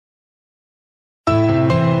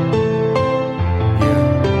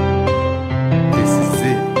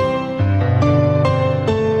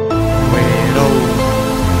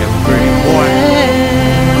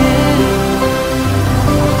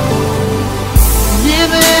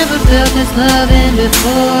never felt this loving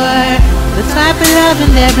before. The type of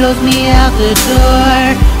loving that blows me out the door.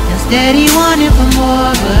 Instead he wanted for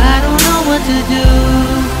more, but I don't know what to do.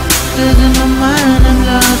 'Cause in my mind I'm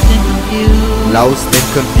lost and confused. Lost and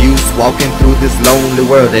confused, walking through this lonely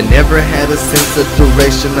world, and never had a sense of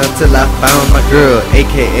direction until I found my girl,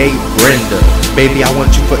 aka Brenda. Baby, I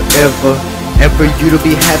want you forever, and for you to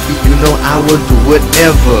be happy, you know I will do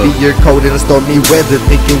whatever. Be your coat in the stormy weather,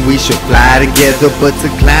 thinking we should fly together, but to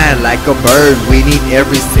glide like a bird, we need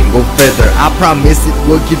every single feather. I promise it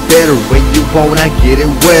will get better when you won't, I get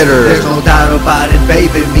it wetter. There's no doubt about it,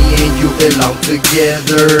 baby, me and you belong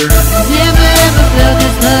together. Never ever felt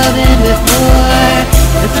this loving before.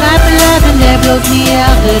 The type of loving that blows me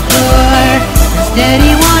out the door. Instead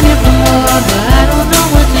he wanted for more, but I don't know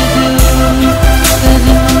what to do. 'Cause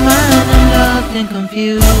in my mind I'm lost and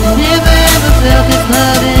confused. Never ever felt this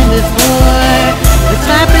loving before. The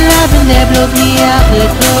type of loving that blows me out the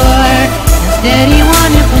door. Instead he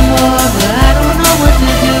wanted for more, but I don't know what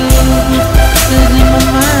to do. 'Cause in my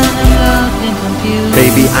mind I'm lost and confused.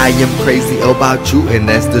 Baby, I am crazy about you, and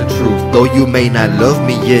that's the truth. Though you may not love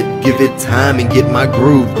me yet, give it time and get my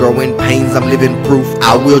groove. Growing pains, I'm living proof.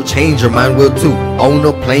 I will change, your mind will too. On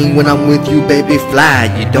a plane when I'm with you, baby, fly,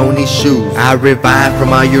 you don't need shoes. I revive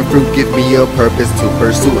from all your fruit, give me a purpose to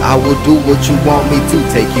pursue. I will do what you want me to,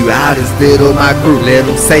 take you out instead of my crew. Let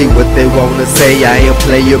them say what they wanna say, I am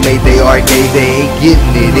player made, they are gay, they ain't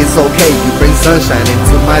getting it. It's okay, you bring sunshine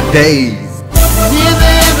into my days.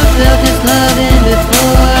 Never ever felt this loving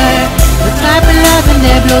before. The type of loving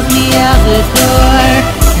that blows me out the door.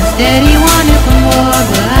 Instead he wanted for more,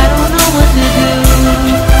 but I don't know what to do.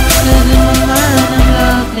 'Cause in my mind I'm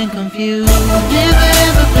lost and confused. Never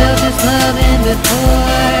ever felt this loving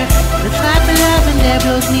before. The type of loving that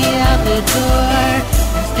blows me out the door.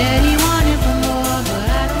 Instead he wanted